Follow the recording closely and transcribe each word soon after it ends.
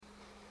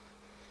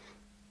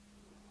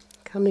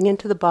Coming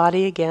into the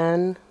body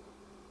again,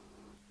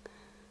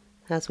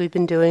 as we've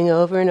been doing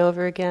over and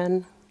over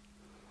again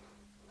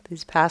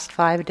these past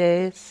 5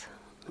 days.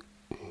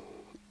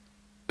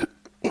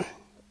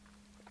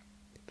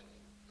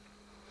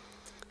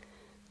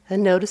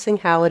 And noticing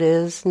how it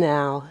is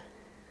now.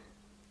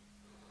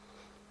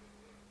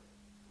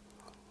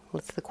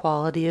 What's the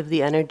quality of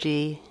the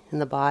energy in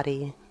the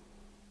body?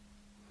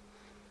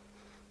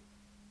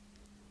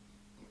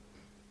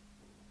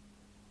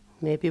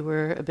 Maybe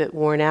we're a bit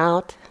worn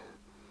out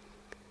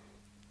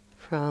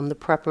from the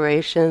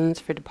preparations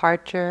for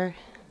departure.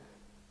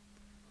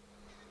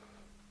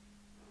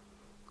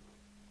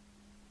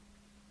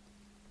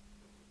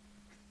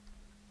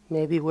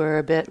 Maybe we're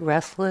a bit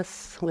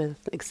restless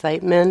with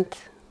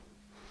excitement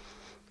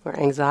or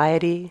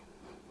anxiety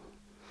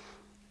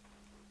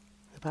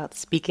about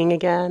speaking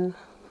again.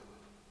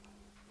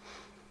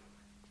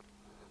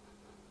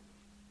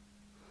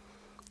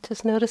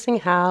 Just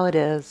noticing how it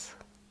is.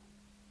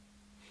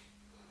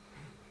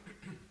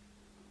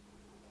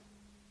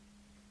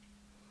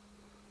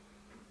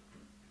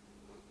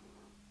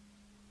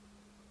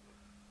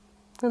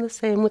 And the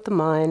same with the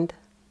mind.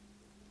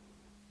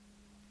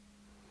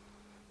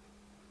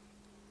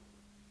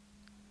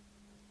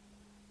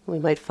 We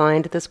might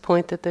find at this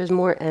point that there's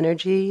more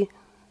energy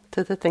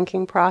to the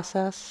thinking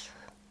process.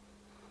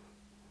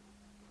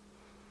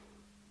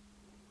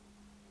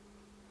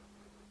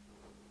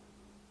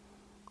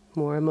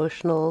 More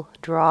emotional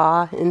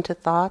draw into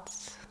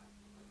thoughts.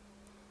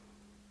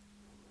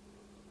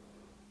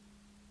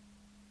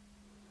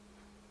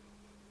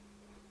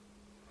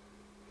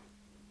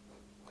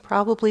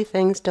 Probably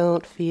things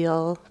don't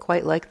feel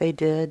quite like they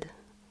did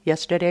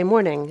yesterday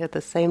morning at the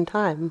same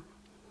time,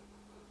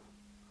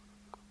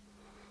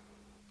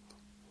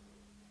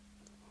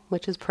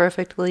 which is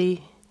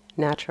perfectly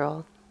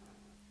natural.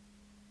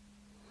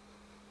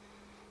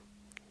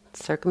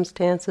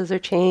 Circumstances are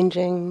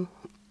changing,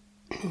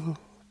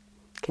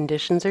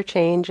 conditions are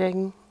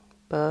changing,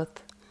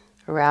 both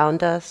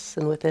around us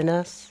and within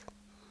us.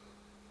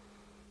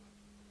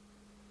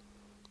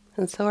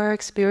 And so our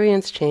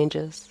experience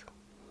changes.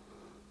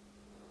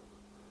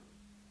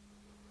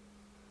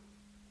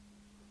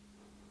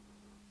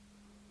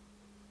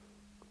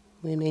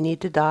 We may need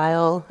to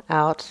dial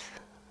out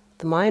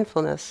the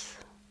mindfulness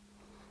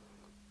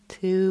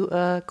to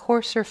a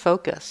coarser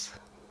focus,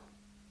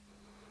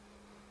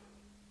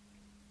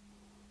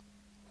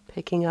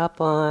 picking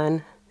up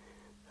on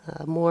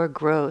more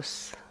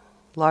gross,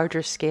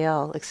 larger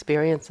scale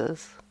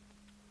experiences.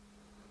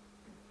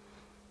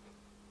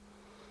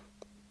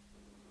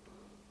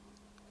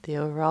 The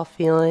overall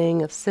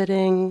feeling of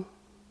sitting,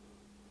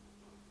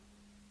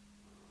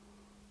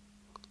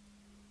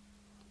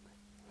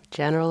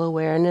 general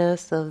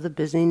awareness of the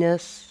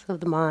busyness of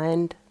the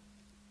mind.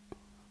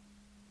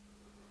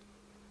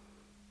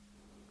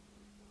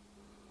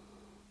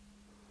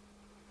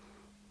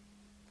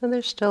 And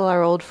there's still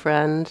our old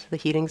friend, the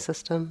heating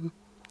system.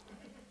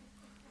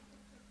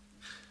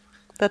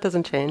 That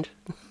doesn't change.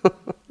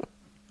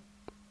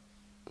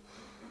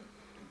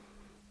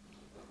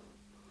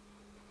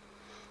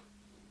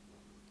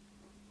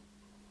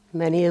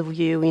 Many of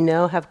you, we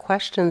know, have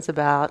questions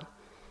about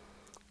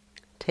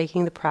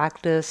taking the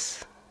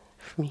practice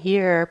from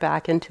here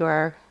back into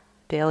our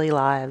daily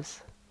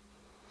lives.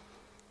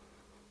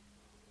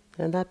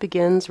 And that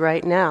begins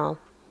right now.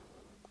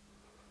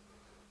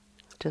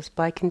 Just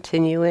by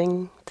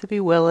continuing to be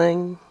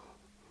willing,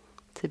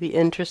 to be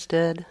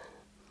interested,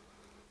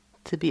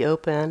 to be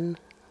open,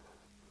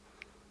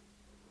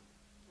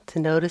 to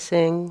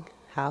noticing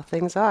how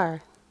things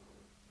are.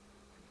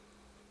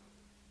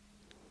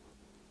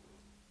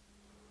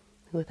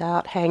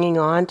 Without hanging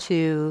on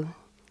to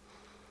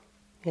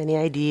any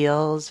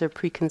ideals or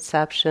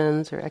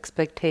preconceptions or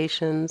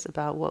expectations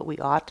about what we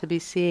ought to be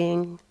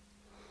seeing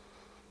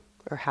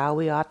or how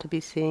we ought to be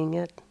seeing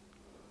it.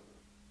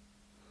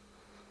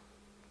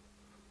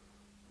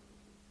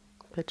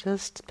 But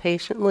just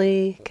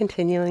patiently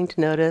continuing to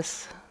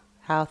notice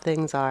how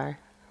things are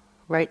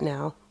right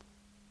now.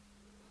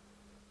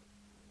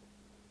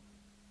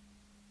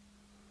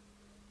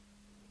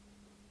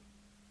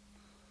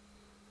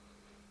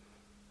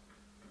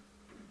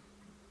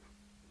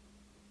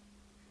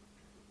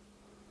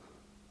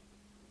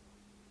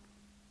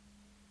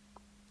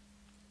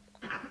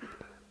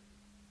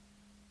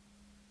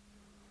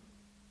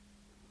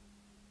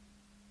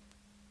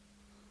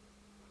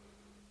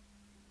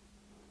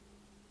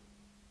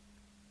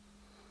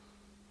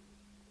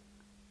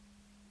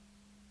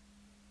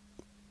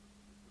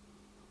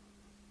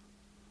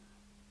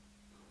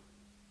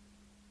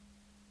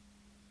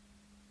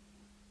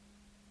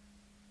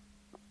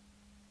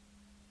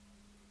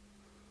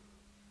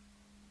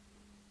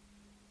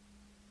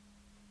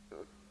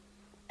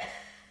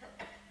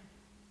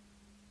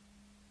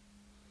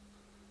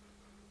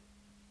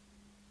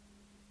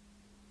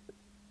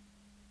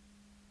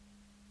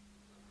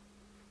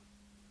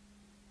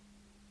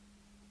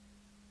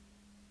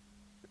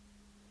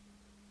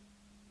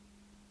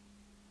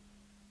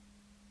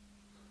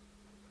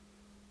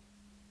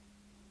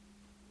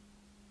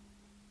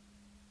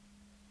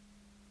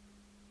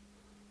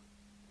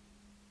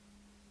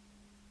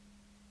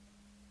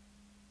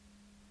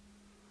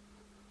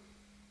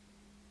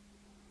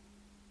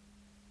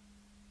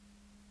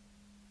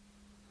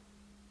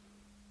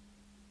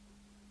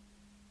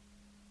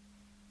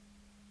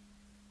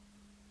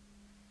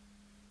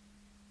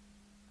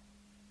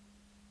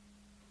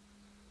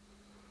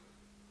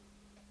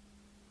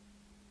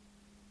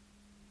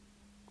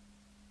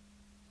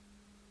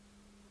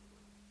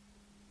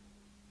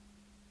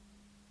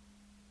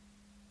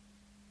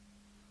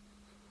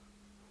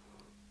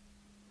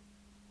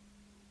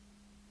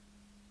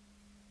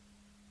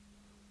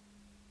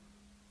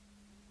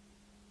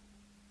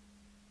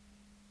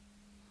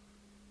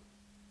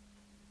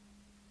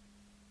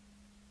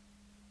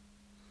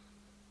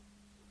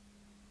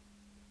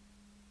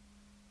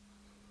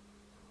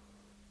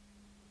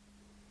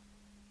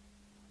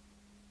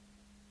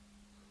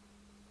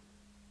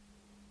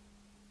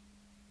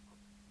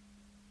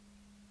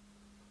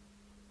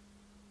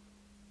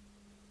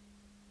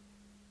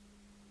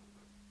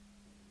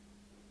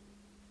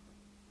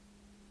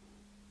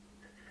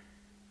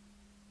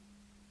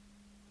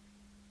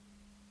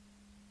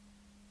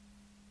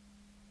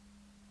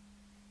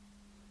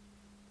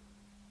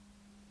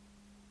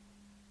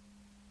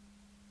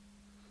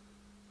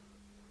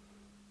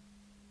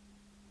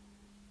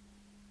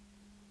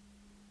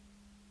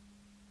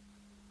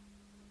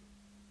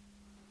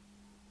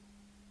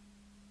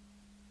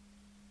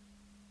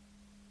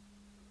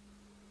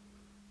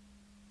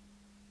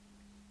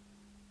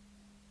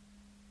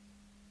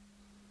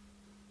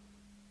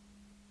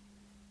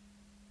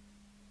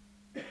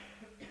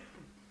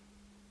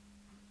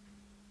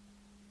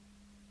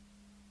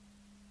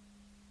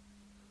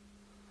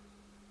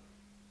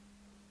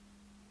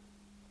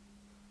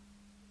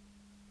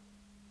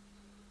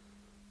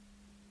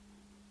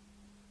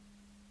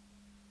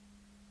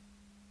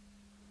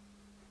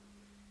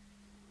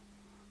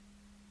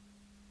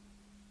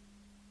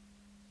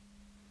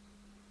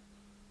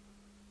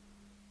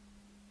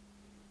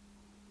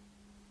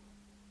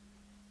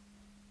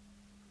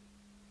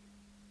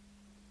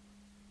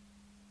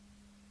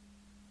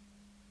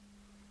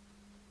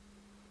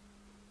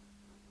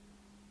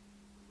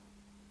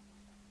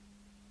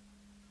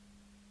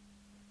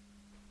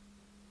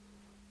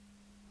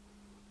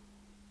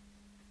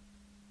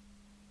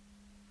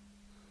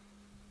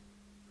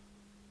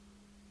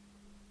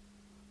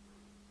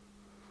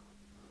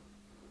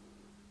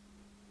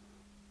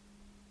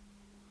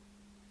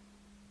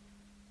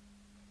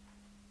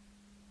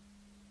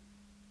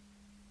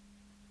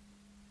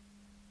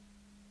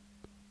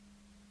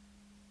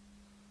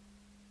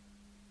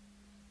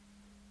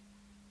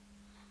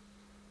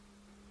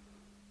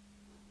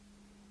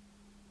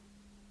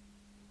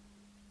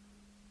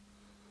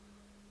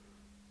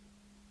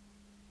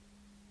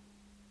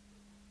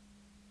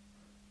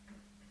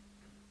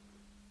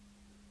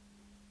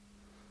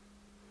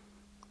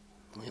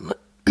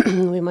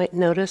 might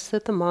notice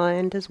that the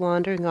mind is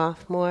wandering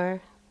off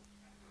more,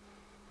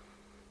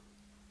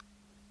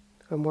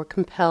 or more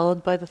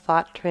compelled by the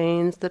thought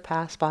trains that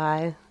pass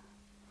by.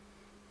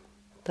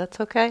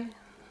 That's okay.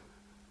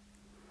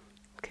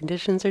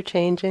 Conditions are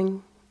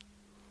changing.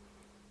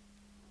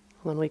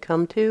 When we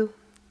come to,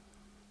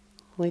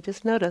 we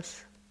just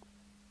notice.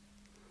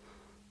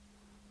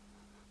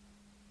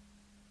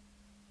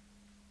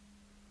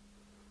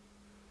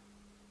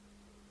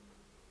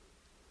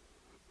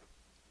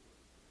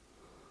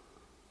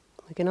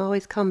 We can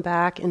always come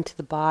back into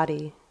the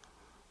body.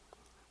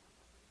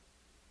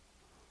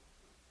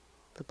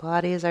 The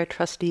body is our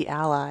trusty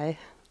ally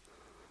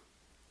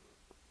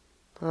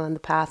on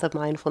the path of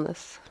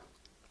mindfulness.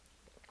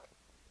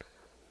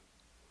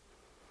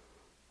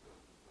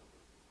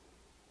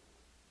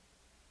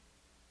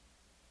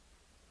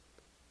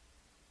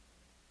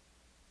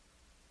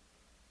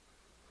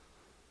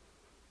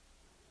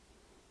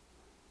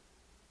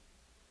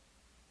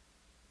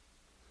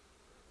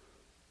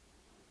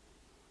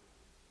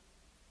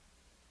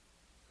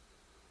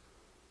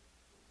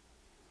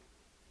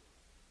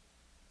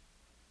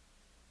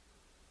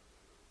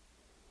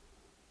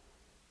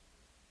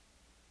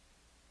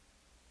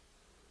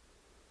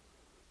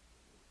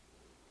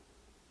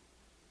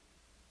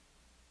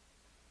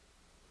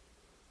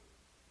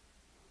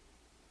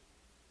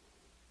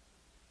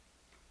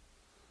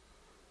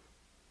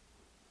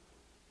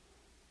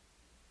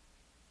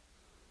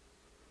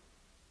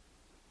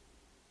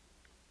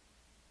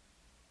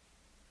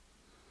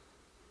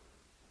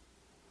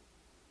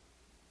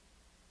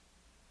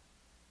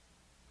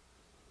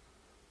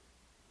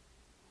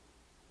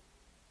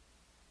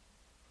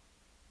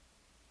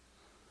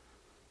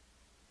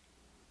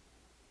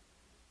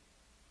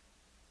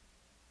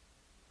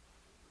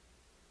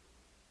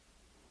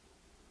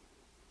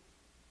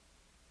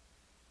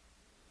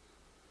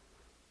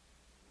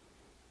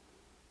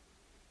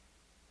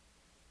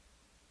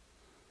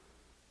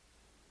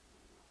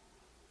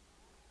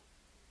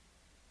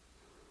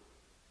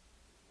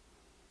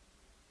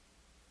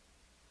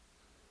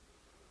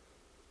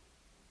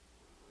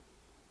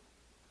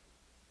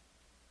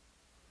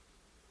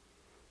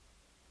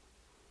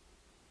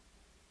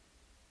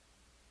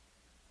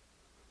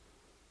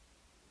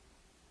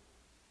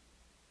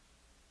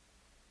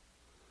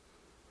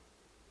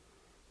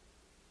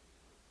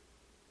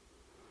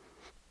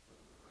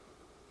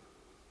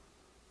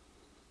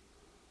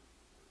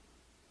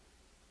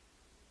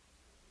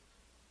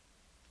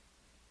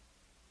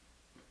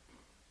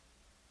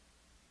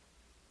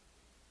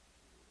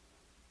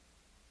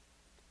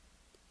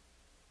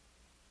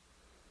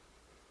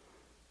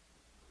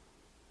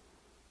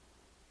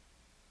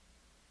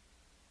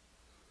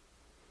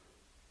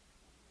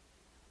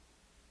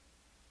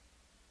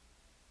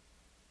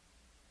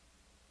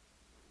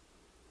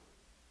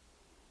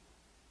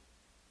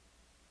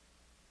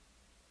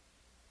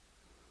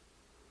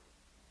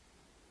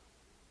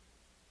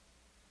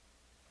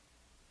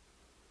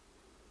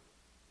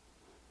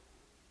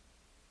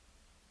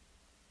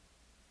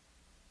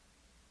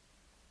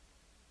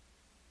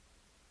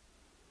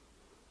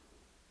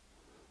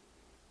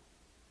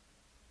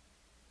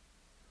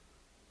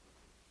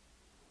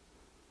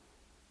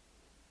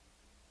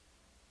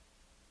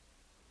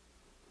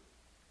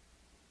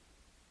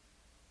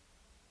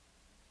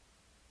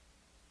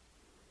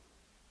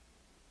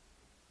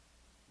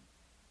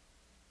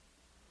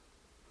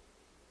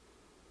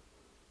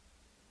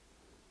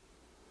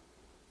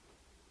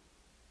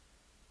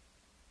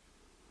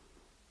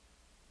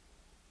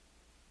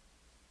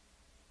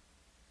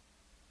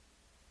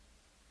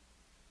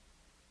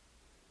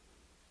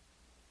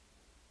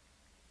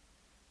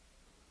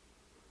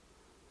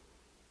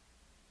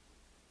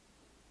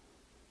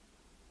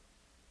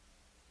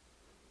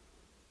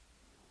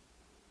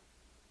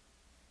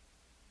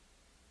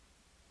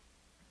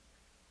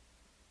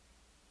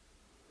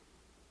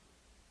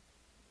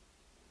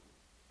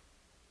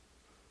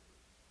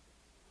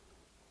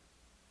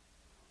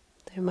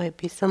 There might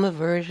be some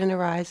aversion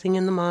arising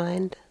in the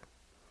mind.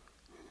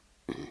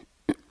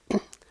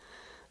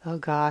 Oh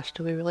gosh,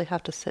 do we really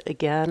have to sit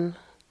again?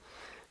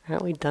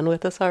 Aren't we done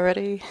with this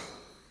already?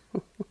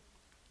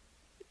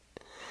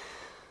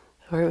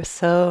 Or it was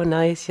so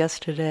nice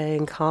yesterday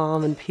and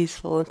calm and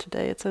peaceful, and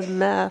today it's a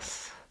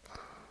mess.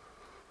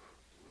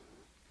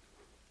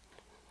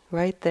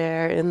 Right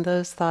there in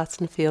those thoughts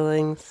and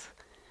feelings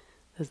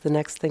is the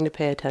next thing to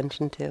pay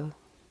attention to.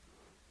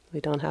 We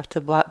don't have to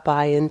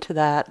buy into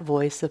that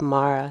voice of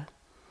Mara.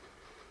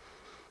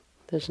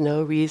 There's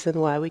no reason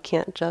why we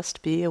can't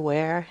just be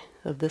aware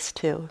of this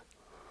too.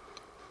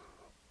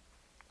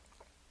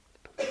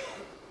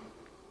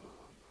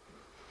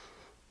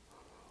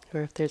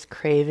 Or if there's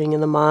craving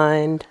in the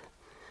mind,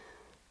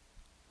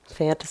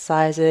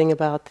 fantasizing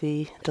about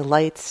the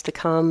delights to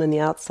come in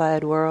the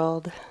outside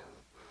world.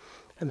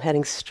 I'm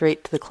heading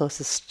straight to the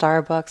closest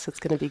Starbucks. It's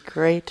going to be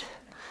great.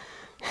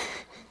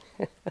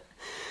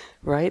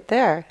 Right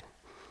there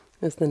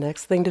is the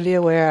next thing to be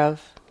aware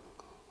of.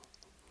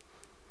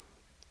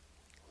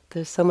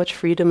 There's so much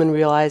freedom in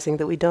realizing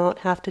that we don't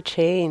have to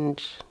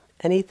change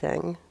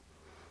anything.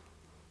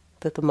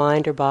 that the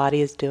mind or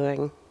body is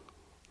doing.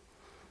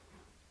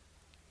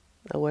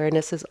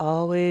 Awareness is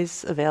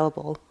always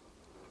available.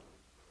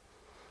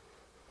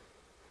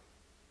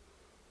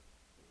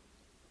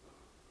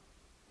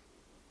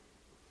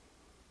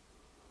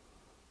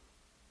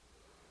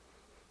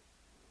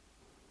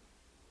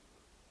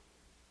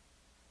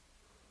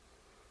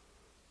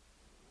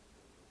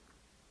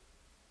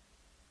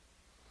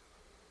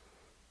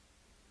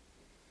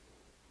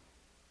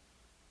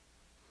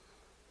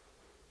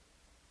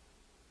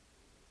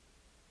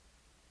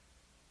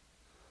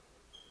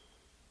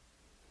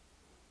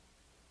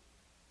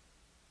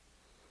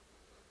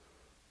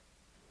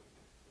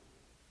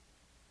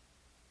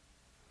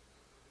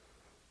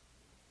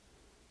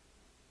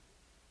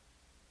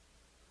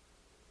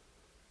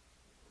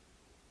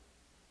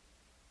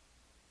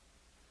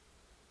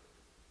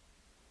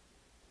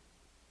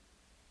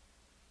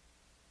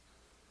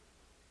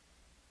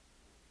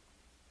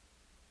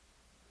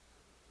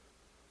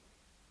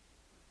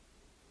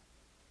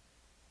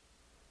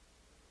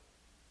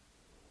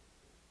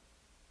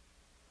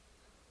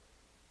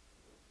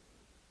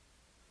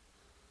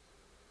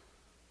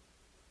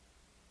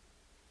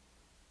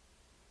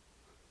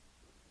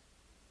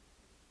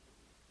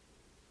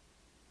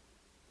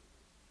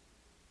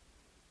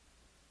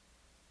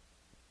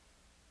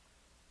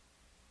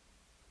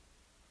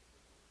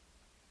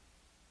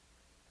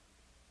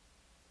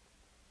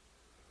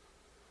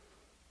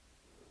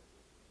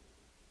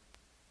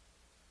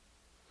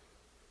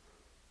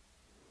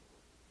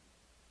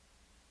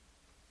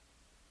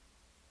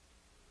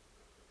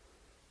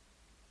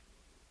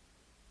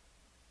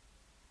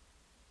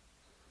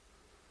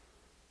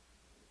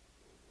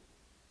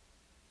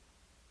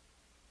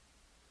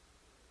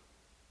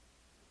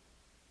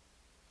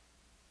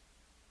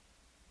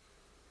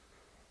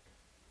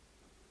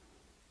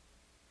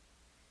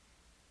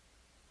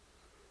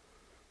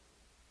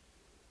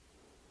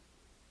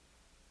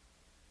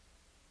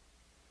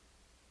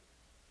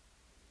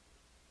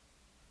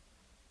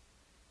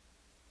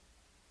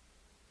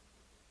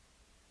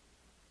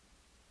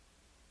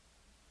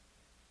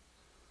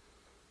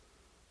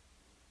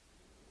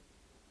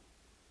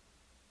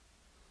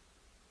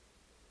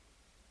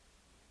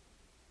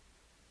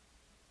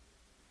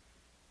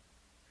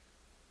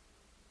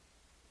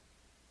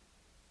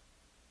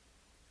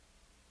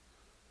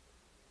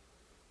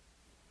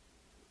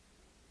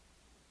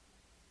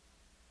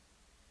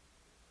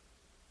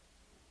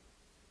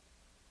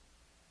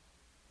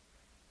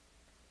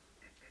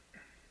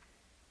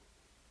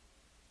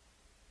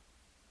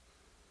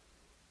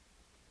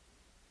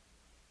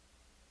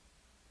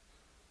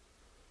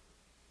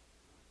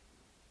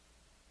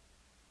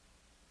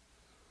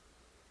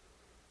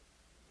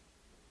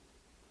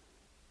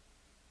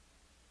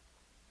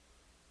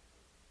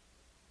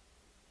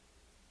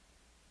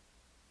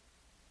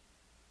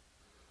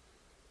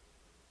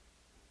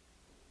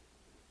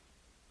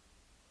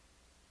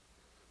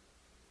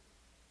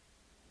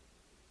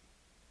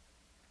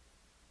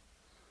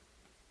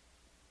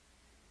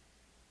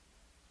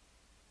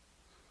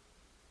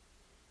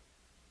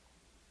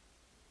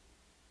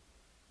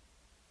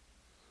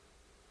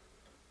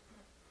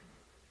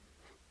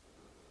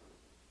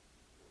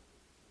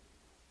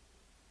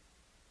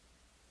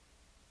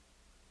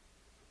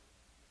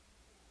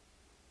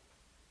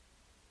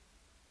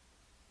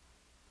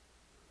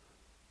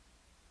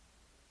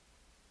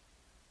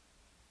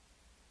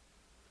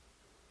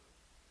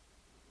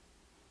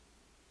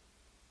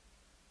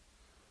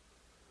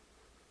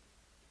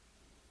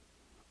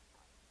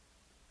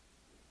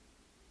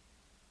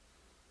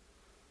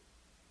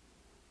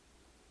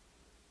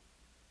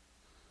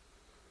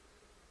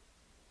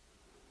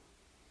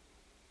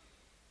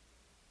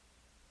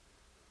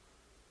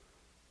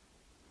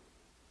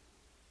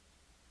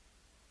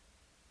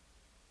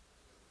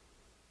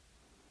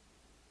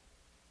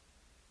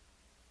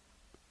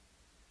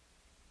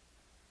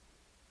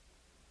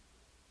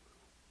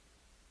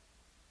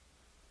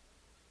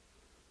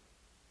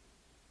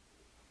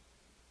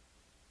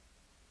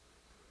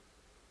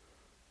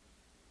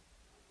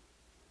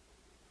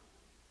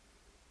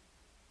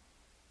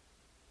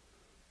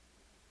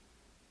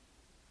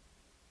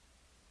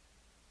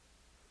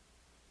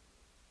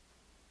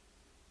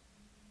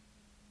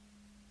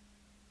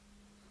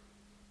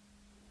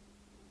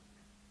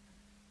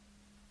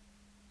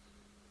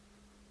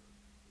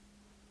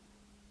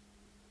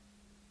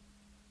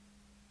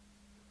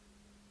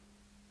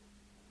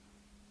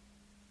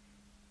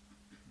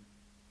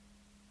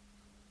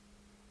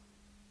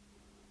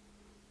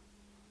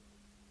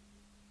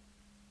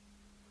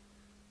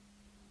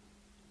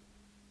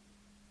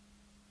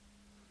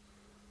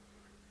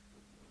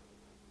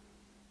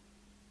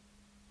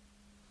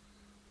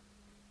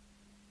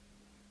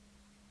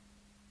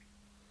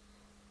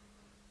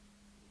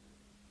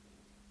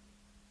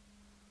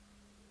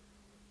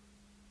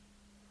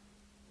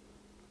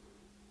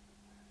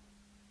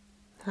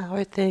 How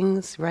are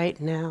things right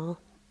now?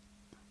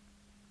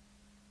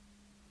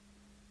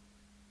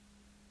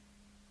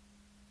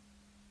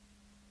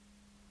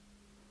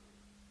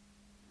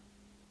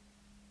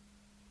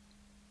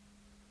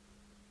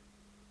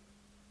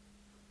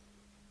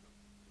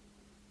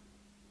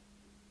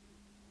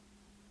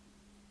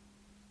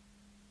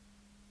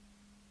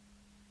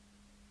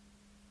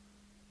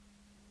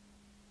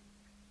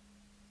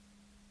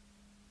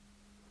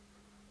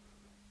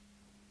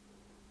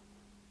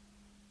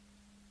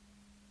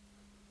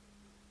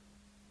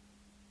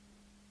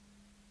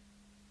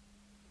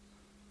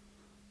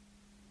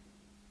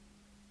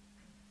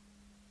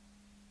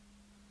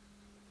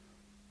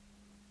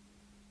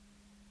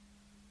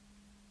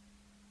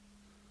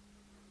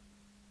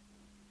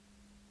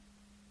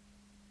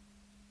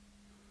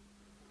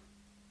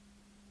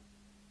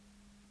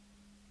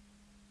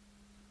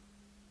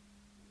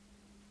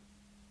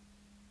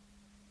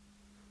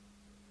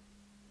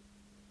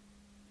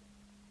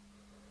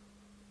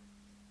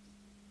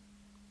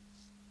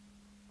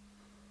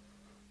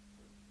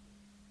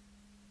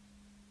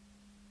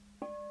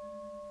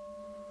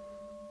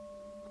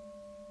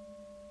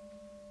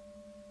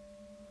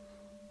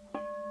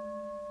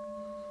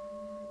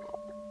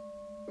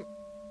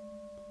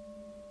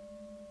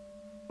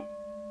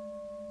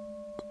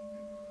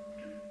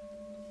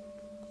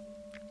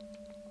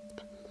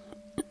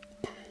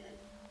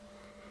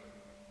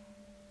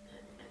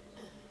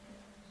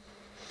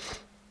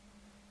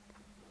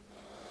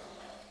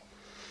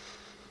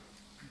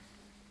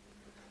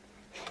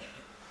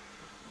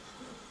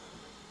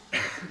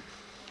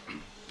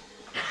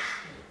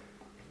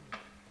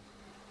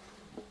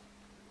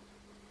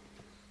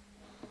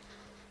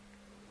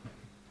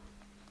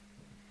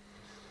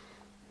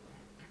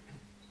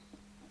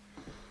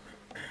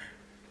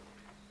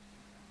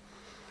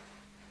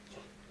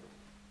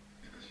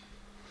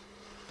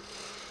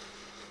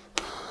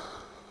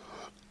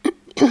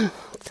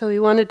 So we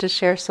wanted to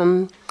share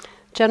some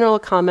general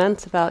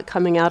comments about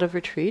coming out of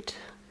retreat,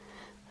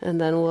 and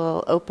then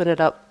we'll open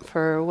it up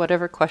for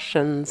whatever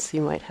questions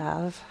you might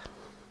have.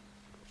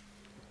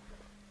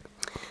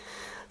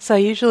 So I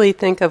usually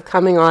think of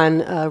coming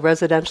on a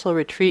residential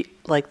retreat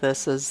like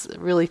this as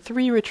really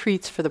 3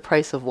 retreats for the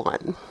price of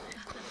 1.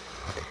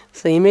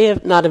 So you may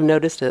not have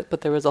noticed it,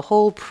 but there was a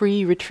whole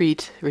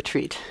pre-retreat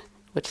retreat,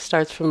 which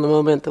starts from the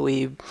moment that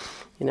we,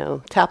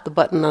 tap the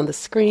button on the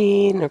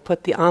screen or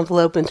put the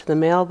envelope into the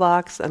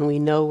mailbox and we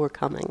know we're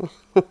coming.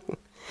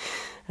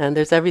 And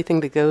there's everything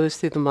that goes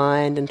through the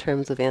mind in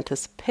terms of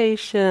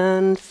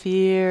anticipation,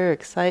 fear,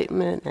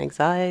 excitement,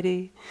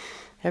 anxiety,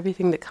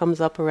 everything that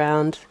comes up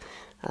around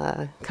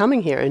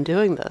coming here and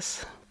doing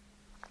this.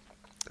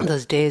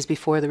 Those days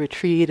before the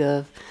retreat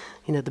of,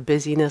 the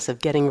busyness of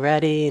getting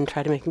ready and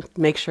try to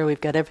make sure we've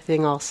got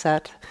everything all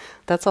set.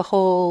 That's a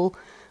whole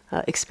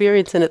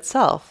experience in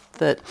itself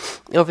that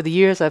over the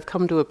years I've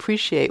come to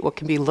appreciate what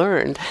can be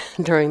learned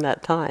during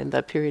that time,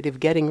 that period of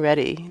getting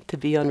ready to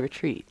be on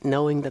retreat,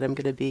 knowing that I'm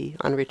going to be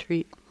on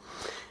retreat,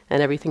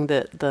 and everything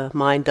that the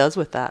mind does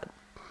with that.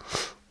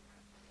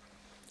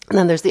 And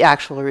then there's the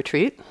actual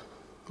retreat,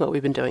 what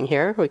we've been doing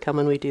here. We come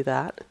and we do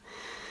that.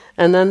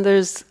 And then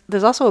there's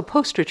also a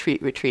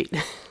post-retreat retreat,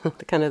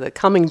 kind of the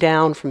coming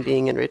down from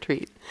being in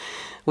retreat,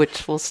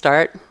 which will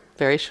start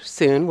very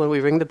soon when we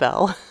ring the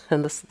bell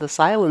and the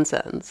silence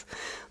ends.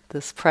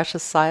 This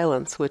precious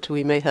silence, which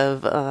we may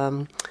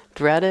have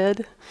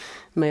dreaded,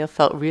 may have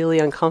felt really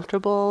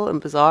uncomfortable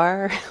and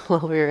bizarre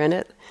while we were in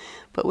it,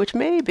 but which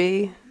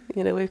maybe,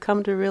 we've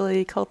come to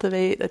really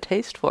cultivate a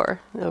taste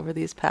for over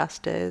these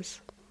past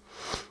days.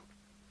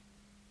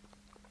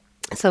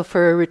 So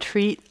for a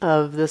retreat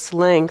of this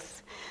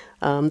length,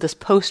 this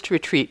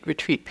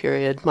post-retreat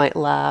period might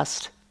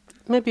last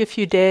maybe a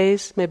few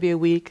days, maybe a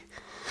week.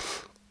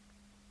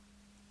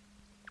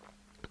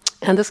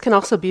 And this can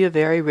also be a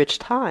very rich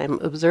time,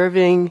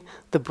 observing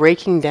the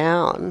breaking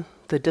down,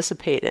 the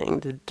dissipating,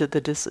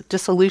 the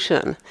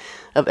dissolution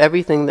of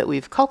everything that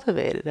we've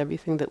cultivated,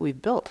 everything that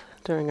we've built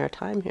during our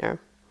time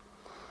here.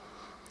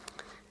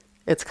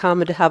 It's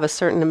common to have a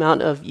certain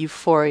amount of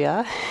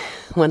euphoria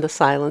when the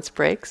silence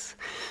breaks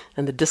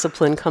and the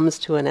discipline comes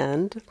to an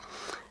end.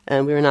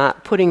 And we're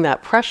not putting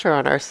that pressure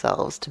on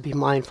ourselves to be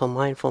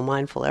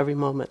mindful every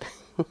moment.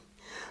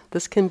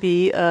 This can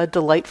be a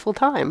delightful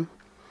time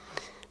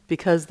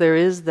because there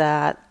is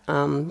that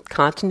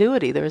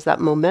continuity, there is that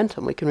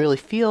momentum. We can really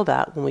feel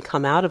that when we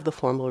come out of the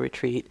formal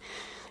retreat.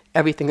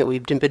 Everything that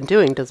we've been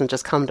doing doesn't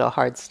just come to a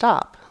hard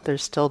stop.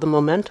 There's still the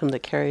momentum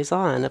that carries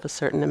on of a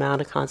certain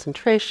amount of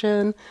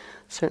concentration,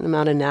 a certain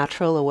amount of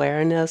natural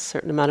awareness, a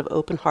certain amount of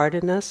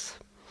open-heartedness.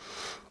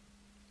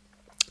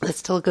 It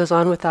still goes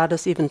on without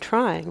us even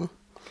trying.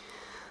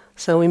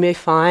 So we may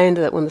find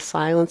that when the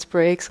silence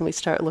breaks and we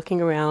start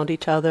looking around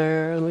each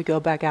other and we go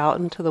back out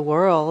into the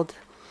world,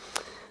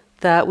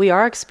 that we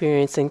are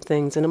experiencing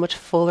things in a much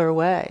fuller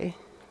way.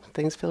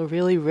 Things feel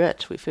really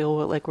rich. We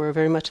feel like we're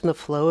very much in the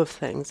flow of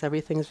things.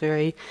 Everything's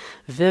very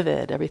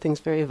vivid. Everything's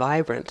very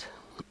vibrant.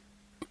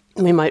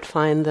 We might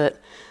find that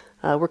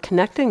we're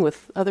connecting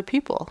with other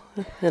people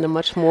in a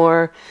much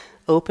more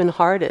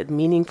open-hearted,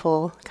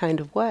 meaningful kind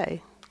of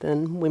way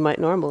than we might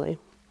normally.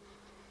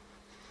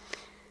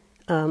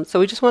 So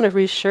we just want to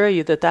reassure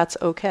you that that's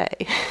okay.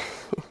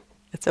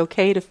 It's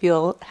okay to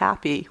feel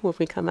happy when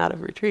we come out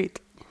of retreat.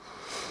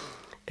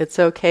 It's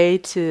okay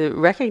to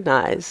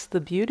recognize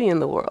the beauty in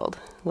the world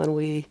when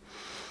we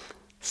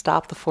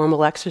stop the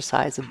formal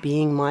exercise of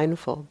being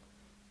mindful.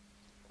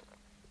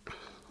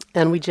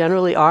 And we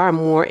generally are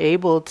more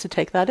able to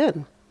take that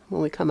in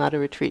when we come out of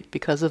retreat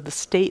because of the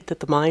state that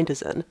the mind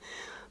is in.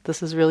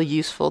 This is really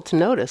useful to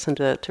notice and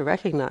to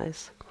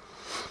recognize.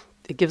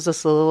 It gives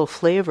us a little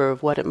flavor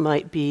of what it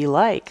might be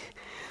like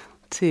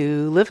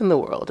to live in the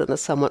world in a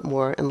somewhat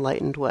more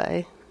enlightened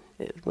way,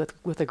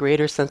 with a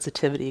greater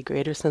sensitivity,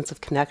 greater sense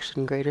of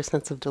connection, greater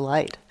sense of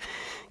delight.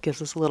 It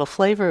gives us a little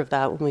flavor of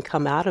that when we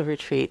come out of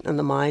retreat and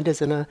the mind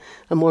is in a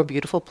more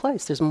beautiful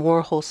place. There's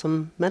more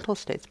wholesome mental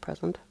states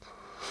present.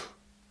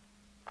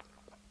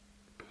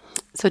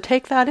 So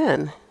take that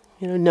in.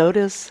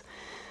 Notice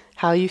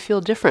how you feel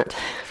different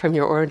from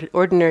your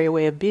ordinary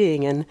way of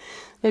being, and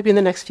maybe in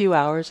the next few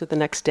hours or the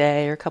next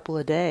day or a couple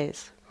of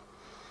days.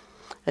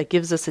 It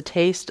gives us a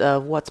taste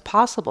of what's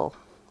possible,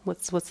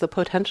 what's the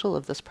potential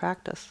of this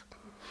practice.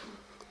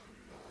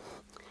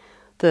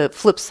 The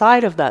flip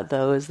side of that,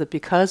 though, is that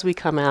because we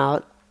come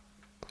out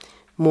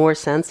more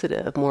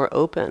sensitive, more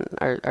open,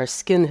 our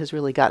skin has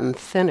really gotten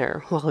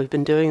thinner while we've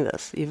been doing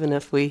this, even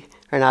if we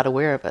are not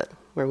aware of it,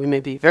 where we may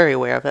be very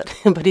aware of it,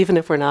 but even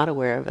if we're not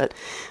aware of it,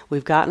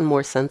 we've gotten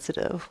more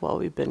sensitive while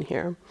we've been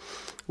here.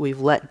 We've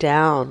let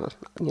down,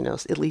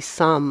 at least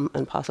some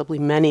and possibly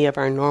many of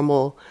our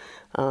normal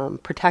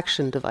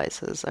protection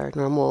devices, our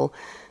normal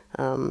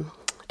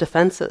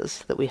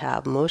defenses that we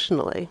have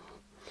emotionally.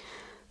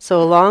 So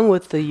along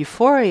with the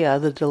euphoria,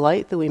 the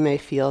delight that we may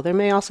feel, there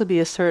may also be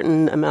a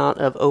certain amount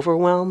of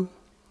overwhelm,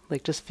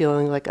 like just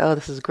feeling like, oh,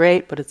 this is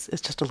great, but it's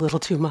just a little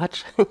too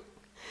much.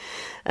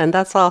 And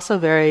that's also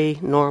very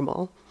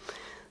normal.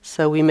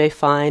 So we may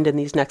find in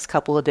these next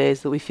couple of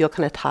days that we feel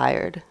kind of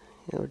tired,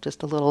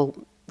 just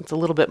it's a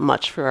little bit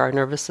much for our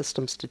nervous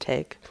systems to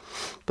take,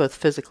 both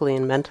physically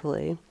and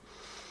mentally.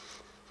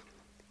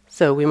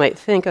 So we might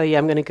think, oh yeah,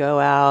 I'm going to go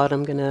out,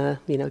 I'm going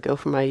to, go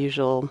for my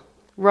usual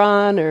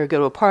run or go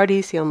to a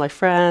party, see all my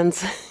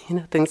friends,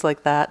 things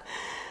like that.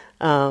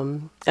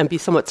 And be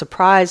somewhat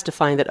surprised to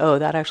find that, oh,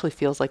 that actually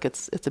feels like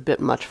it's a bit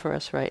much for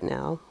us right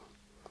now.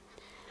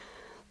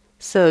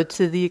 So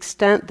to the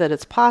extent that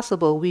it's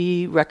possible,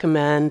 we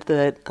recommend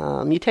that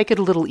you take it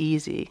a little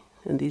easy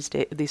in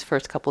these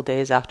first couple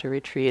days after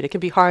retreat. It can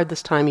be hard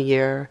this time of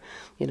year.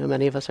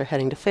 Many of us are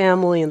heading to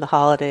family and the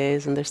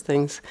holidays, and there's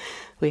things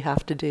we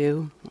have to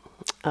do.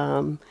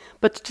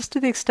 But just to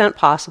the extent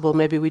possible,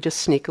 maybe we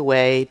just sneak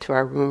away to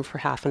our room for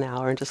half an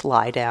hour and just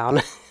lie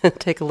down and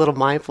take a little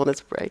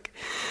mindfulness break.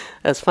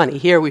 That's funny.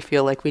 Here we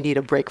feel like we need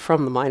a break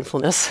from the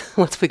mindfulness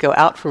once we go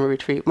out from a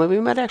retreat. But we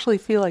might actually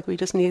feel like we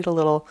just need a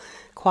little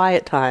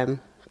quiet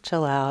time,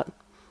 chill out,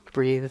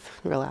 breathe,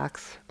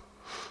 relax.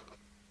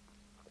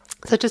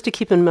 So just to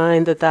keep in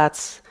mind that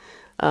that's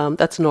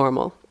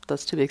normal.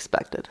 That's to be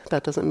expected.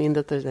 That doesn't mean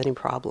that there's any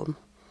problem.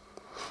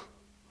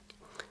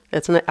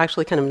 It's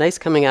actually kind of nice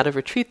coming out of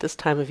retreat this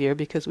time of year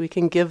because we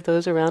can give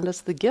those around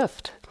us the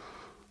gift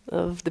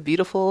of the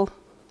beautiful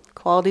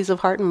qualities of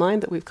heart and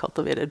mind that we've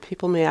cultivated.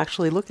 People may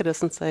actually look at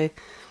us and say,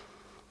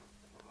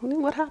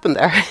 what happened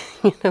there?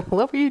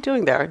 What were you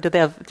doing there? Did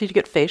you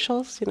get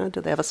facials?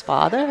 Did they have a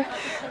spa there?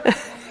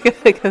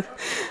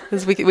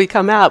 Because we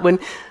come out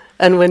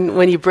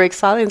when you break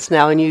silence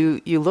now and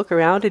you look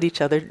around at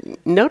each other,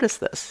 notice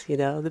this,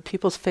 the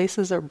people's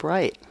faces are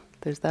bright.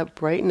 There's that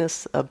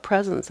brightness of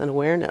presence and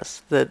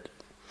awareness that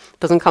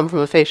doesn't come from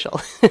a facial.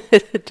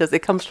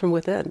 It comes from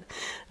within.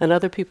 And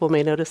other people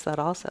may notice that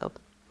also.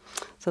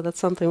 So that's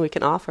something we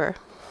can offer.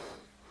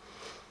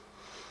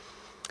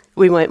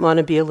 We might want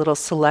to be a little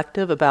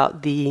selective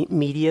about the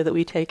media that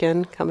we take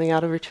in coming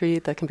out of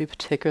retreat. That can be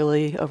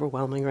particularly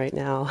overwhelming right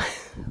now.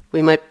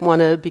 We might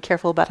want to be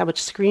careful about how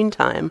much screen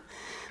time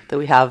that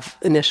we have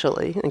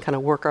initially and kind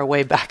of work our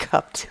way back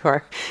up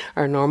to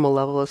our normal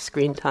level of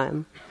screen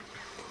time.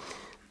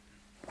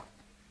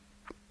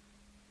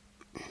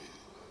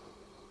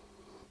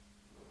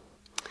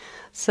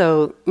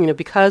 So,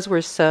 because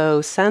we're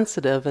so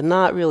sensitive and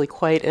not really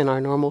quite in our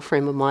normal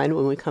frame of mind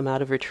when we come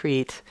out of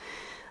retreat,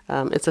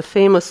 it's a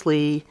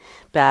famously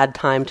bad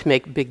time to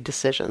make big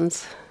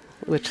decisions,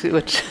 which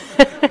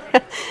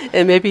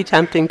it may be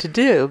tempting to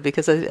do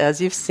because,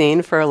 as you've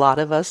seen, for a lot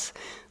of us,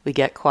 we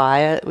get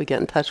quiet, we get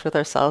in touch with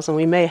ourselves, and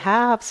we may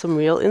have some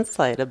real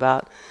insight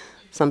about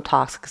some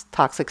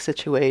toxic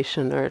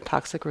situation or a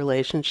toxic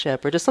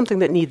relationship or just something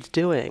that needs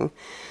doing.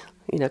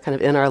 Kind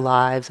of in our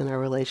lives, in our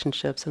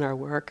relationships, in our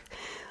work.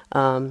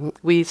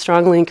 We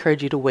strongly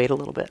encourage you to wait a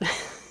little bit.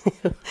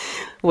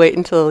 Wait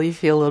until you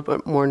feel a little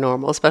bit more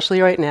normal,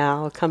 especially right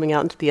now, coming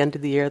out into the end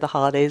of the year, the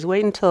holidays.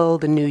 Wait until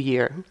the new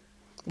year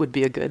would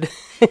be a good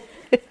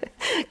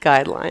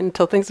guideline.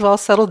 Until things have all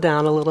settled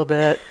down a little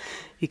bit,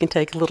 you can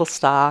take a little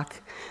stock,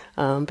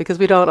 because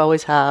we don't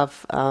always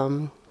have...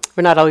 we're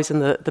not always in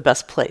the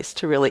best place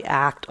to really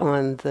act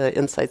on the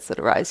insights that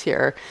arise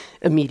here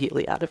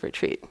immediately out of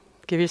retreat.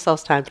 Give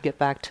yourselves time to get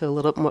back to a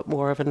little bit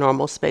more of a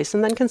normal space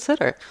and then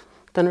consider,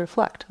 then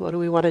reflect. What do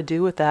we want to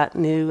do with that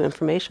new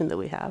information that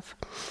we have?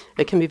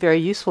 It can be very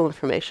useful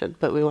information,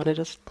 but we want to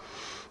just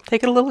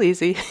take it a little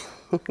easy,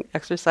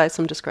 exercise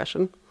some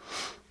discretion.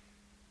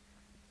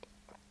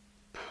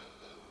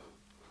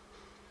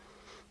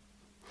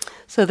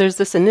 So there's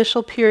this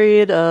initial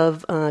period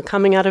of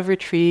coming out of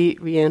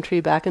retreat, re-entry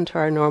back into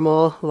our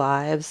normal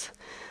lives,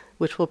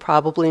 which will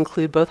probably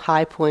include both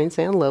high points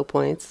and low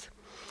points.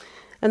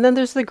 And then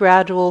there's the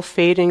gradual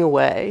fading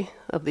away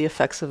of the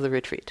effects of the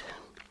retreat,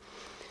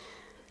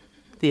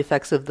 the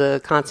effects of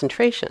the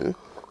concentration.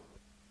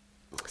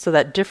 So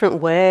that different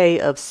way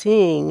of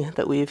seeing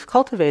that we've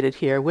cultivated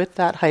here with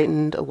that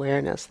heightened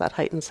awareness, that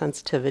heightened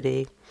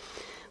sensitivity,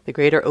 the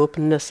greater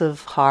openness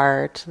of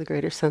heart, the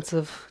greater sense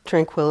of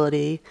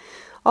tranquility,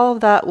 all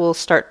of that will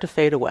start to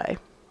fade away.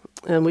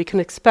 And we can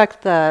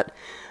expect that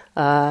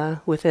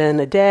within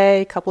a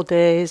day, couple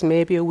days,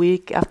 maybe a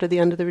week after the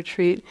end of the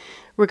retreat,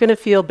 we're going to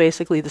feel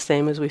basically the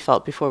same as we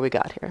felt before we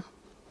got here.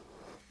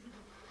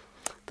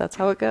 That's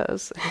how it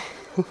goes.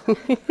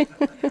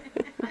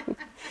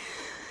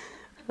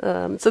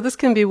 So this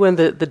can be when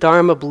the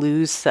Dharma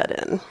blues set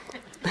in.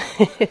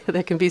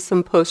 There can be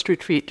some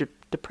post-retreat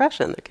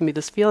depression. There can be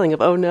this feeling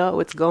of, oh no,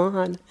 it's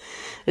gone.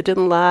 It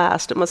didn't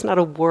last. It must not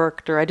have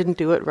worked, or I didn't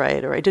do it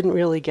right, or I didn't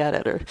really get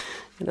it, or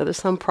there's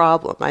some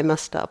problem. I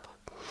messed up.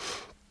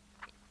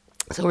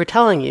 So we're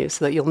telling you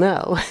so that you'll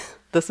know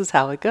this is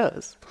how it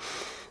goes.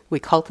 We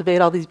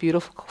cultivate all these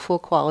beautiful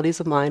qualities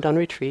of mind on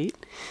retreat.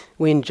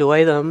 We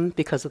enjoy them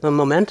because of the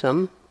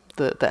momentum,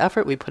 the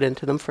effort we put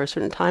into them for a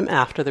certain time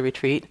after the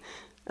retreat,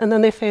 and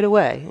then they fade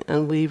away,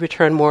 and we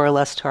return more or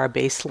less to our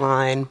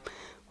baseline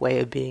way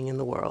of being in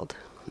the world.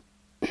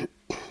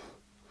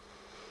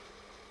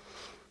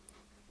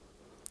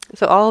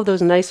 So all of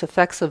those nice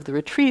effects of the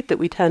retreat that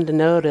we tend to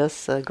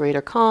notice,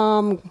 greater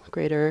calm,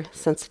 greater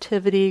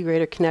sensitivity,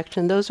 greater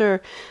connection, those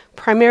are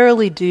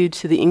primarily due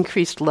to the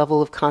increased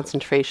level of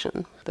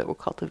concentration that we're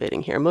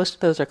cultivating here. Most of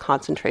those are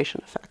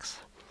concentration effects.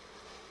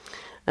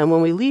 And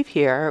when we leave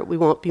here, we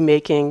won't be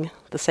making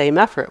the same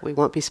effort. We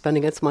won't be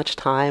spending as much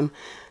time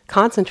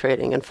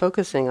concentrating and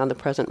focusing on the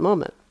present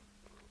moment.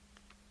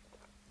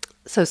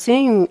 So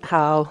seeing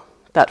how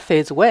that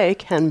fades away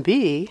can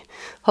be,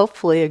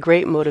 hopefully, a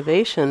great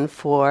motivation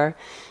for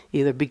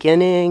either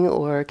beginning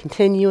or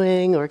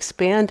continuing or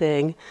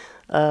expanding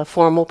a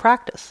formal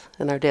practice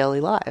in our daily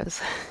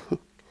lives.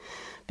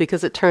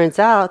 Because it turns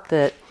out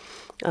that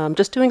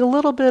just doing a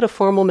little bit of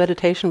formal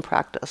meditation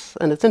practice,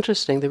 and it's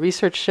interesting, the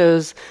research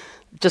shows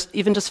just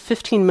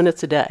 15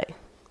 minutes a day.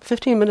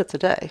 15 minutes a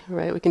day,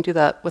 right? We can do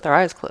that with our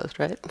eyes closed,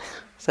 right?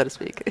 So to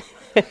speak.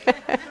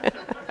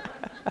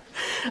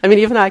 I mean,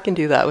 even I can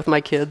do that with my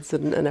kids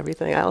and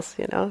everything else,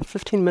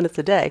 15 minutes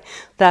a day.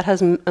 That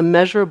has a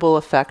measurable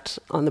effect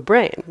on the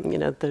brain.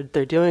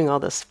 They're doing all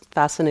this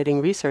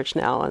fascinating research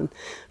now on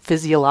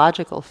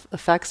physiological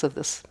effects of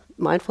this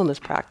mindfulness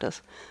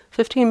practice.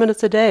 15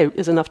 minutes a day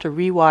is enough to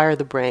rewire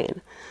the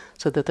brain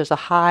so that there's a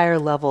higher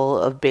level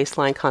of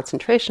baseline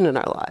concentration in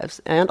our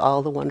lives and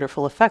all the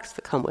wonderful effects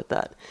that come with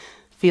that.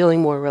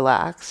 Feeling more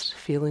relaxed,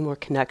 feeling more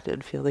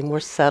connected, feeling more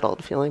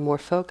settled, feeling more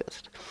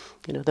focused.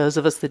 Those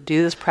of us that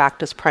do this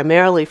practice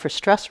primarily for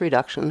stress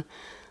reduction,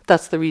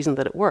 that's the reason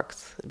that it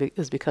works,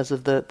 is because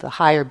of the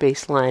higher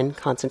baseline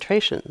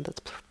concentration that's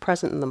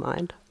present in the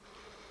mind.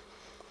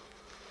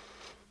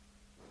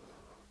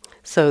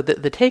 So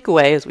the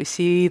takeaway as we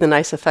see the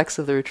nice effects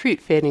of the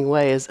retreat fading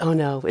away is, oh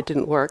no, it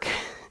didn't work.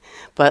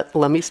 But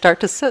let me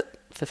start to sit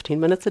 15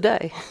 minutes a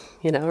day,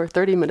 or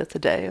 30 minutes a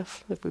day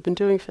if we've been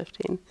doing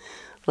 15.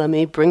 Let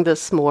me bring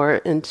this more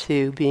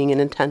into being an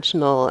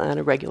intentional and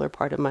a regular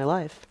part of my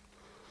life.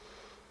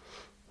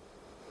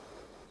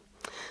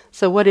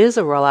 So what is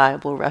a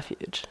reliable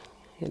refuge?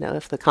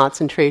 If the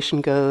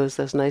concentration goes,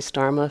 those nice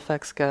Dharma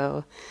effects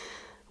go,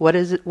 what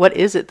is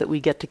it that we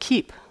get to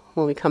keep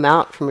when we come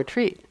out from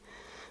retreat?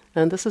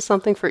 And this is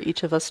something for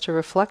each of us to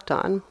reflect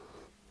on.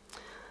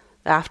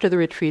 After the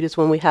retreat is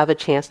when we have a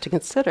chance to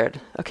consider,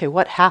 okay,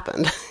 what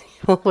happened?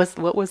 What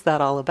was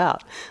that all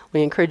about?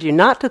 We encourage you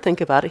not to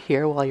think about it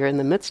here while you're in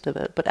the midst of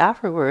it, but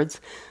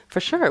afterwards, for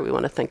sure, we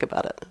want to think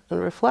about it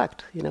and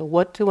reflect.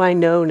 What do I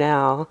know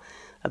now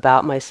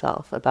about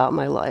myself, about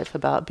my life,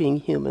 about being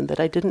human that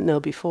I didn't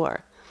know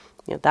before?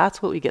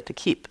 That's what we get to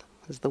keep,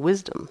 is the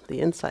wisdom, the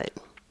insight.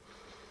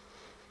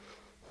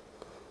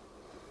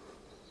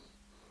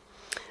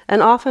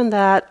 And often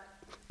that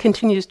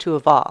continues to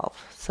evolve.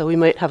 So we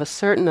might have a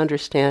certain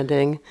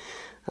understanding,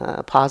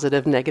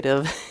 positive,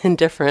 negative,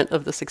 indifferent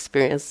of this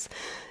experience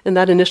in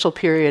that initial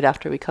period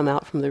after we come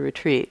out from the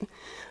retreat.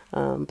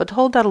 But to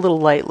hold that a little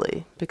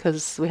lightly,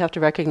 because we have to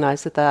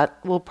recognize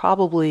that will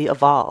probably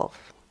evolve,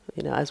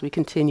 as we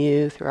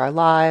continue through our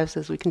lives,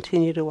 as we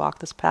continue to walk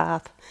this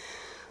path.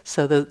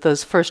 So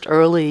those first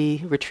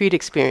early retreat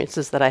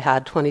experiences that I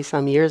had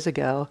 20-some years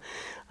ago,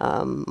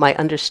 my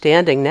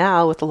understanding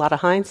now, with a lot of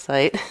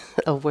hindsight,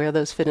 of where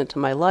those fit into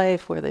my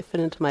life, where they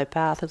fit into my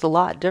path, is a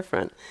lot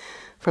different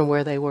from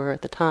where they were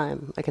at the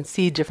time. I can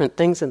see different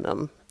things in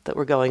them that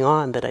were going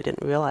on that I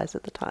didn't realize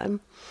at the time.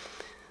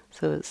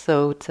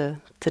 So to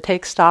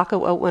take stock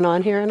of what went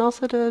on here, and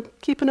also to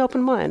keep an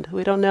open mind.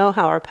 We don't know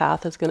how our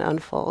path is going to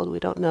unfold. We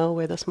don't know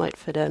where this might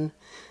fit in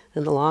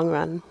the long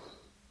run.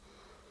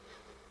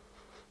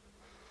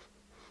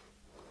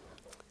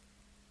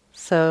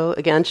 So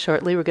again,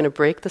 shortly we're going to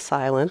break the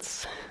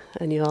silence,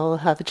 and you all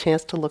have a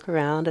chance to look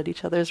around at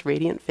each other's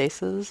radiant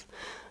faces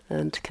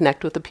and to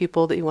connect with the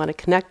people that you want to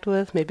connect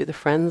with, maybe the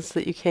friends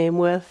that you came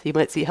with. You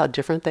might see how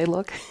different they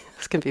look.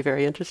 This can be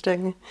very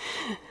interesting.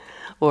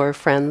 Or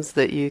friends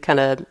that you kind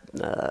of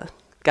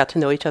got to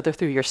know each other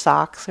through your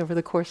socks over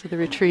the course of the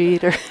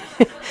retreat, or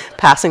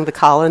passing the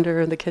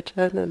colander in the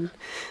kitchen, and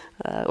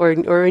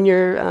or in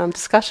your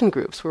discussion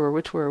groups,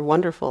 which were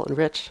wonderful and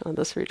rich on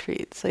this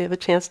retreat. So you have a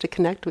chance to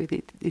connect with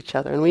each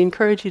other, and we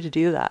encourage you to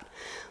do that.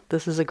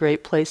 This is a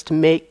great place to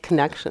make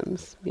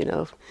connections.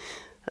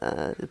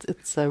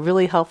 It's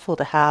really helpful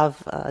to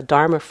have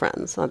Dharma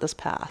friends on this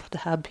path, to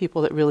have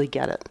people that really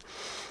get it.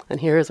 And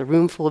here is a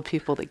room full of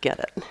people that get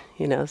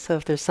it. So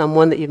if there's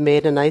someone that you've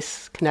made a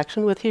nice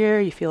connection with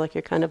here, you feel like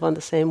you're kind of on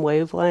the same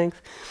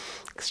wavelength,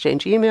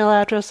 exchange email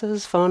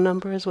addresses, phone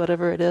numbers,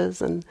 whatever it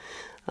is, and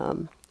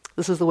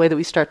this is the way that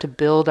we start to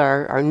build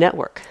our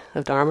network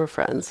of Dharma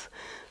friends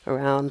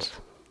around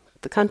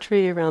the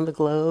country, around the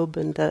globe,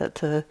 and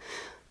to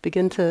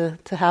begin to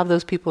have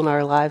those people in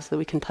our lives that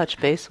we can touch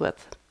base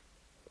with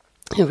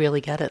who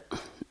really get it.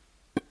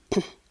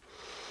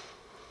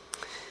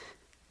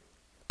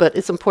 But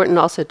it's important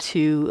also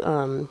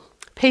to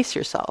pace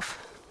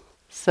yourself.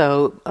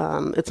 So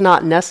it's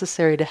not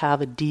necessary to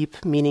have a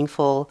deep,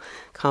 meaningful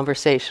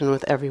conversation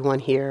with everyone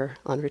here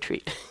on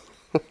retreat.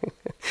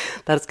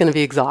 That's going to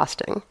be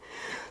exhausting.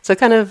 So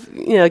kind of,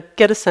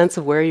 get a sense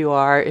of where you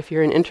are. If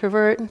you're an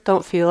introvert,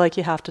 don't feel like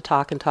you have to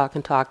talk and talk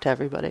and talk to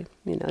everybody.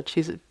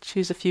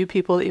 Choose a few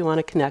people that you want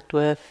to connect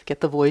with,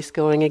 get the voice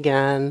going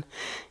again,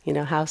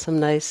 have some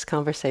nice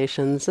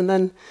conversations, and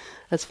then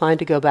it's fine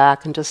to go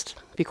back and just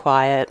be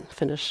quiet,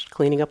 finish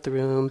cleaning up the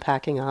room,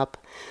 packing up.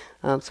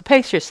 So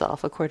pace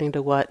yourself according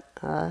to what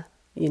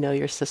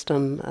your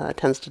system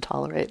tends to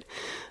tolerate.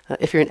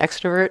 If you're an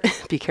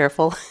extrovert, be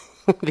careful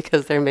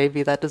because there may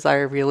be that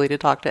desire really to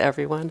talk to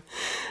everyone,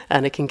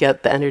 and the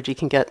energy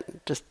can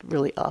get just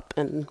really up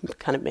and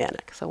kind of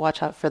manic. So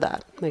watch out for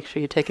that. Make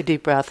sure you take a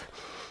deep breath,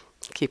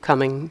 keep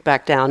coming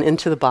back down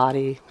into the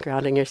body,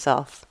 grounding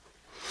yourself.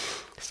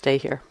 Stay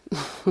here.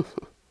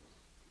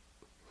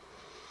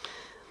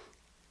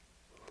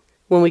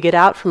 When we get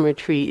out from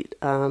retreat,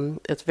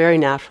 it's very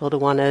natural to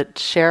want to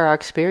share our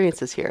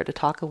experiences here, to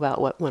talk about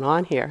what went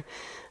on here.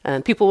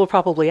 And people will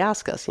probably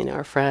ask us,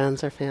 our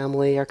friends, our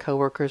family, our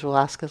coworkers will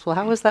ask us, well,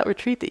 how was that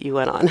retreat that you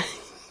went on?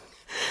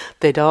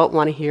 They don't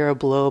want to hear a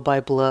blow by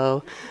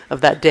blow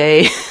of that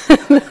day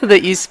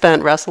that you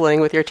spent wrestling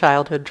with your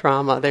childhood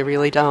trauma. They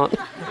really don't.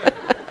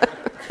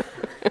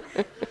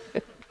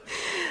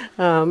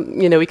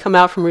 We come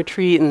out from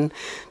retreat and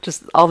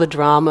just all the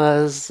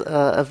dramas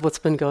of what's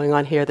been going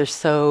on here, they're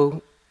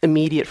so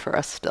immediate for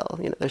us still.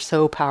 They're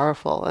so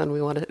powerful, and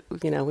we want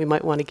to, we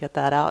might want to get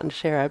that out and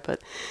share it,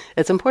 but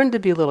it's important to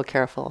be a little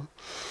careful.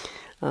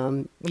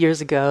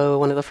 Years ago,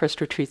 one of the first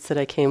retreats that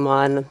I came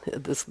on,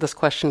 this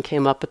question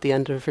came up at the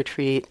end of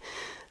retreat,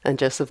 and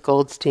Joseph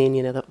Goldstein,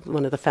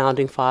 one of the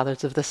founding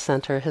fathers of this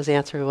center, his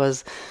answer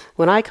was,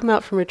 when I come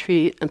out from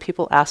retreat and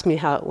people ask me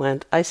how it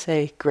went, I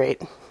say,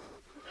 great.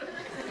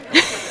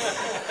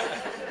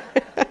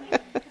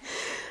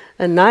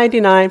 And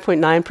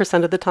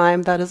 99.9% of the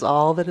time, that is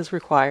all that is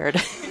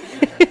required.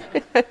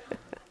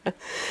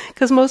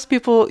 Because most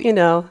people,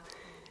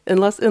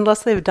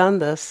 unless they've done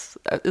this,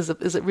 is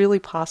it really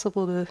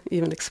possible to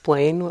even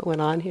explain what went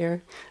on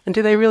here? And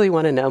do they really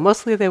want to know?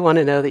 Mostly they want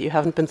to know that you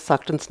haven't been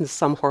sucked into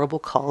some horrible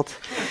cult,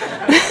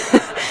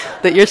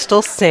 that you're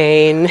still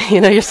sane,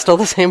 you're still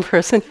the same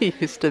person you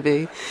used to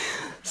be.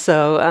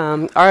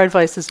 So our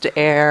advice is to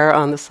err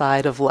on the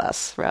side of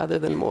less rather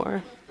than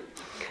more.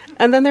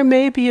 And then there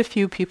may be a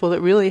few people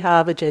that really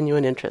have a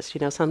genuine interest.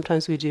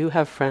 Sometimes we do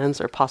have friends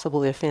or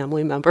possibly a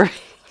family member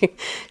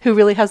who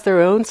really has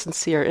their own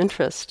sincere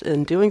interest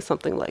in doing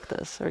something like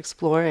this or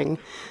exploring,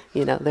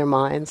 their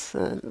minds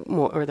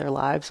more or their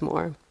lives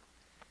more.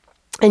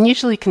 And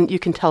usually you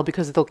can tell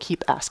because they'll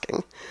keep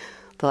asking.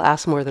 They'll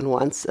ask more than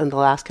once, and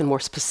they'll ask in more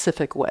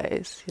specific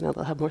ways. They'll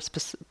have more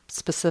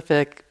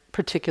specific,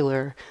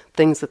 particular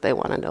things that they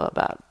want to know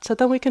about. So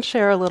then we can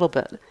share a little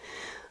bit.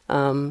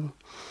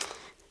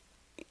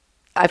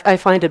 I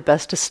find it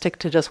best to stick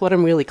to just what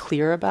I'm really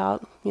clear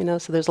about,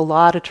 so there's a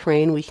lot of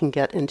terrain we can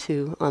get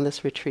into on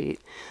this retreat.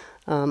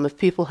 If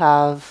people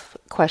have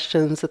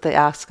questions that they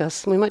ask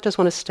us, we might just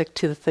want to stick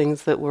to the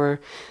things that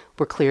were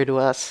clear to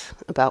us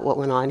about what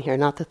went on here,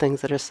 not the things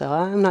that are so,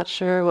 I'm not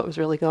sure what was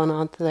really going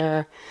on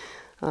there.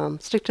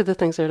 Stick to the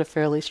things that are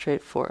fairly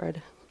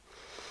straightforward.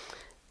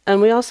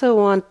 And we also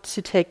want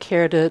to take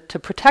care to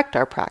protect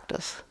our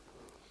practice.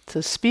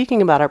 So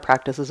speaking about our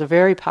practice is a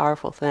very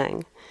powerful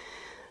thing.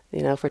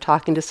 If we're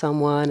talking to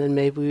someone and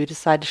maybe we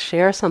decide to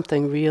share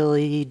something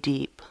really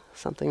deep,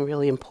 something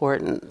really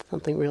important,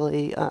 something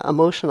really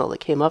emotional that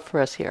came up for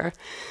us here,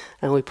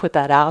 and we put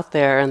that out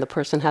there and the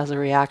person has a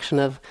reaction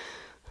of,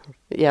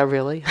 yeah,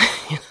 really?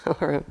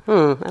 Or,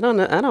 I don't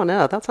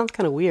know, that sounds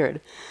kind of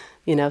weird.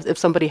 If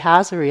somebody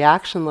has a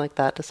reaction like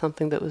that to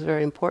something that was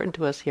very important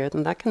to us here,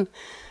 then that can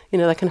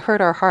hurt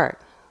our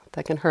heart,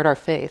 that can hurt our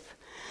faith.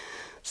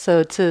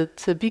 So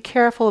to be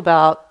careful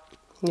about,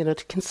 to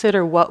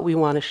consider what we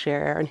want to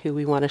share and who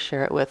we want to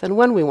share it with and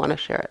when we want to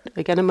share it.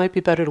 Again, it might be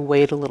better to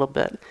wait a little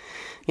bit,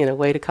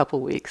 wait a couple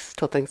weeks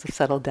till things have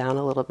settled down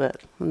a little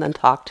bit, and then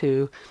talk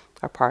to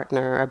our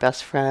partner, our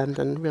best friend,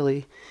 and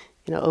really,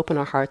 open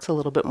our hearts a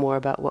little bit more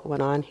about what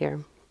went on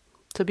here.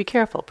 So be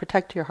careful,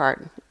 protect your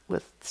heart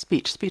with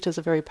speech. Speech is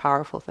a very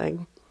powerful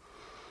thing.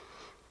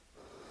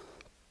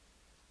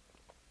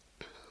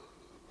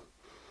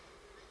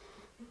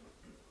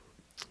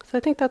 So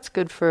I think that's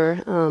good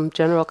for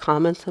general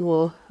comments, and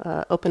we'll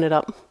open it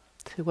up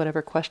to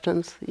whatever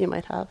questions you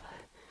might have.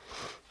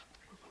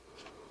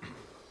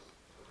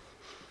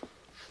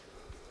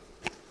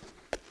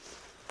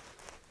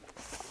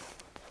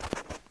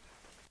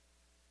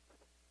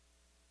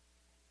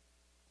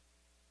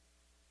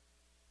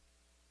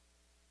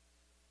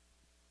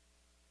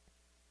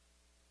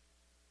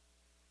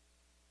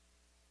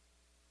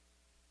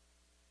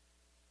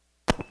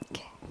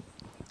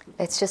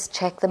 Let's just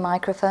check the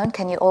microphone.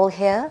 Can you all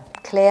hear?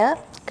 Clear?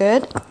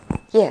 Good?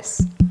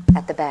 Yes,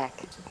 at the back.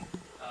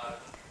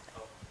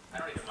 I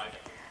don't even mind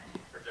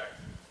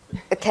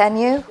project. Can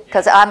you?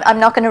 Because I'm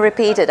not going to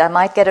repeat it. I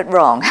might get it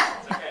wrong.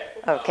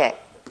 It's okay.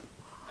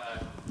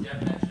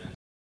 Okay.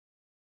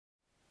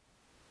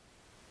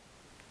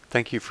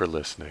 Thank you for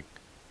listening.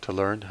 To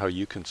learn how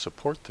you can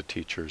support the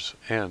teachers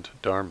and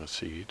Dharma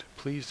Seed,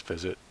 please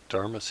visit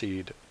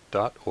dharmaseed.org.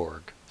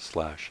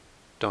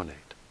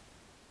 www.ccc.org/donate.